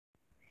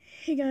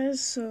Hey guys,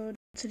 so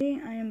today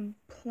I am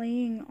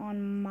playing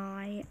on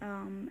my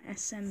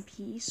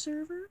SMP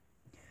server.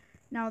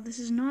 Now this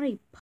is not a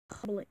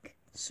public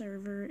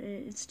server,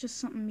 it's just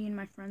something me and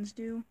my friends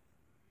do.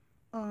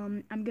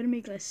 I'm gonna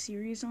make a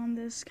series on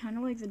this, kind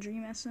of like the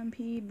Dream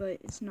SMP, but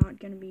it's not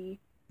gonna be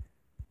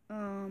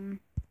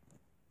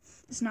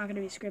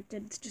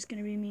scripted, it's just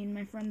gonna be me and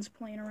my friends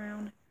playing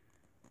around.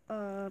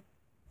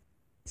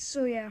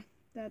 So yeah,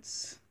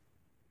 that's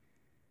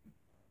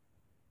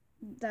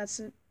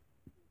it.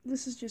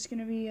 This is just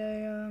gonna be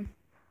a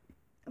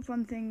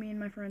fun thing me and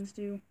my friends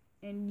do,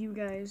 and you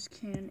guys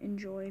can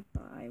enjoy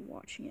by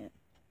watching it.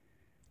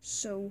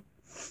 So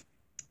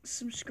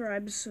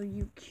subscribe so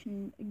you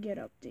can get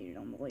updated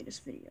on the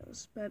latest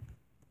videos. But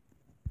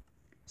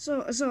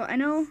so I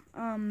know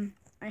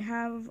I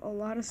have a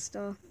lot of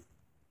stuff,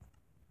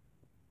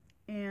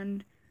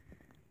 and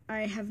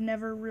I have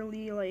never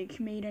really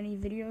made any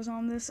videos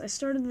on this. I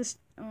started this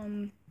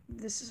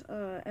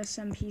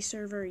SMP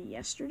server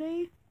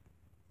yesterday.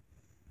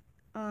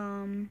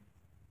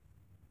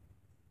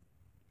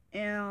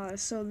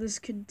 So this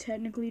could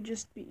technically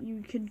just be,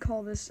 you could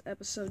call this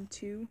episode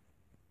 2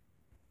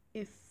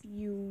 if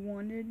you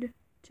wanted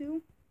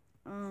to.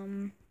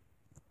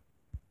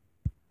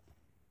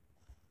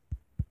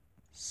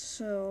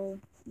 So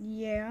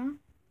yeah,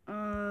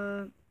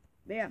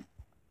 yeah,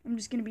 I'm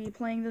just gonna be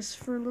playing this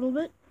for a little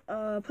bit.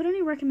 Put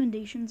any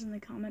recommendations in the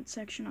comment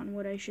section on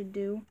what I should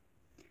do,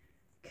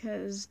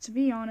 because to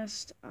be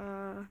honest,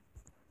 I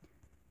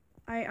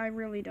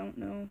really don't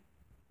know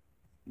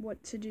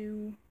what to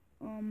do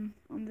on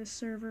this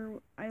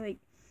server. I like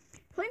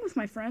playing with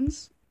my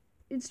friends,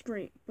 it's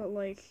great, but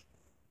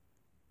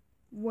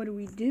what do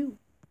we do?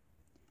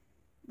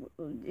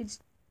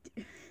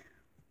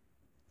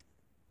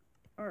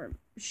 Or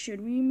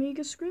should we make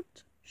a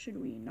script? Should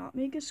we not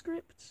make a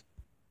script?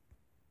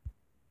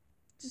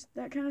 Just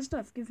that kind of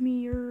stuff. Give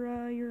me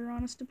your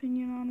honest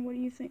opinion on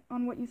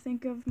what you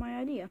think of my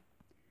idea.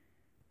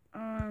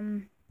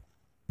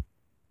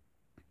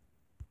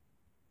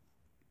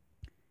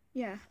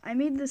 Yeah, I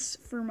made this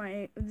for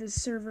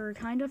this server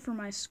kinda for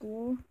my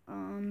school.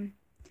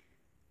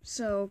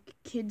 So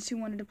kids who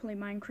wanted to play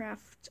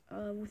Minecraft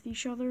with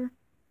each other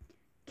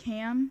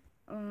can.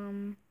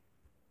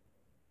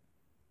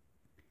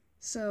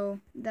 So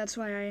that's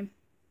why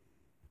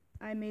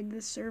I made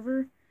this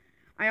server.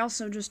 I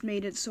also just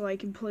made it so I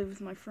can play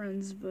with my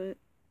friends, but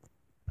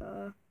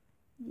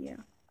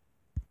yeah.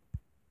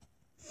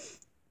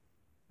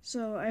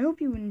 So I hope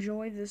you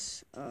enjoy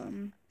this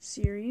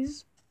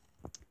series.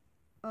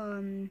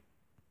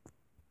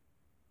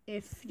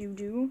 If you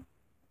do,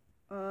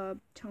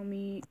 tell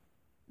me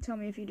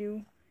if you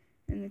do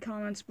in the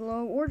comments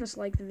below, or just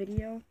like the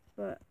video,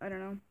 but I don't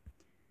know.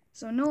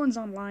 So no one's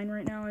online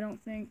right now, I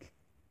don't think.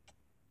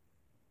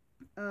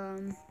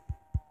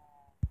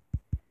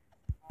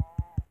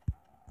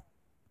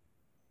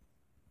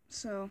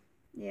 So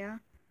yeah,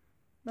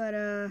 but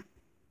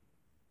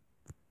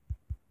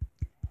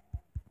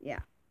yeah,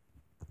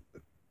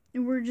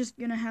 and we're just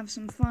gonna have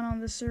some fun on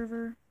this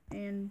server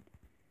and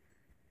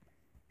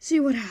see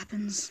what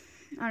happens.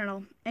 I don't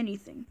know,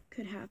 anything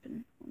could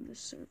happen on this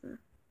server.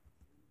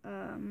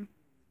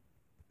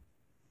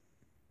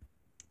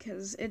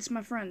 Because it's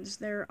my friends,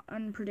 they're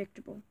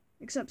unpredictable.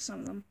 Except some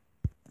of them.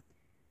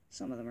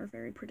 Some of them are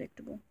very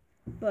predictable.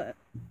 But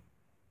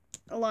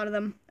a lot of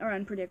them are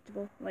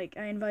unpredictable. Like,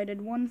 I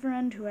invited one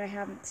friend who I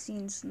haven't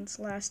seen since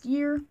last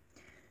year.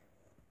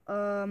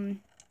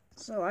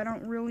 So I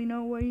don't really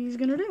know what he's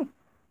gonna do.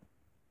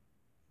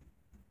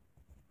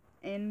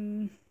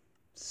 And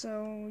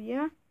so,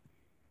 yeah.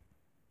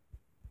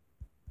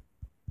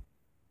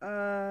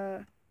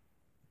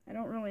 I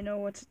don't really know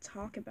what to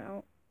talk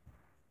about.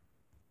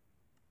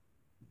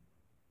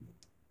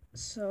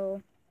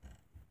 So,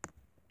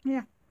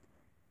 yeah.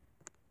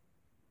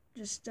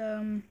 Just,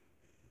 tell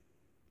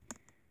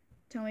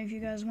me if you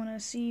guys want to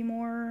see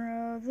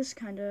more of this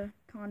kind of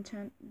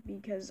content,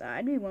 because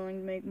I'd be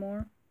willing to make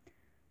more.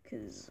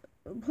 Because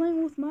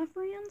playing with my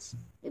friends,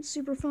 it's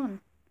super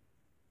fun.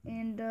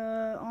 And,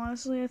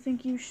 honestly, I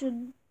think you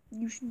should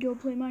go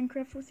play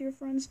Minecraft with your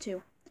friends,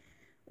 too.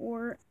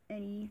 Or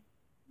anything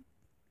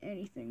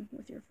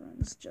with your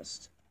friends.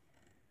 Just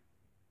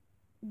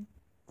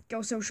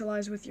go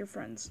socialize with your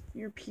friends,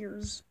 your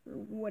peers, or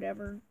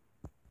whatever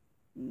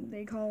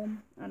they call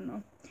them. I don't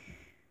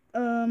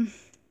know.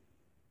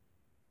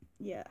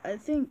 Yeah, I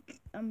think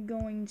I'm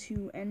going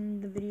to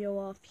end the video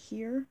off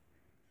here.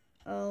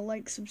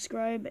 Like,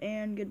 subscribe,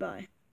 and goodbye.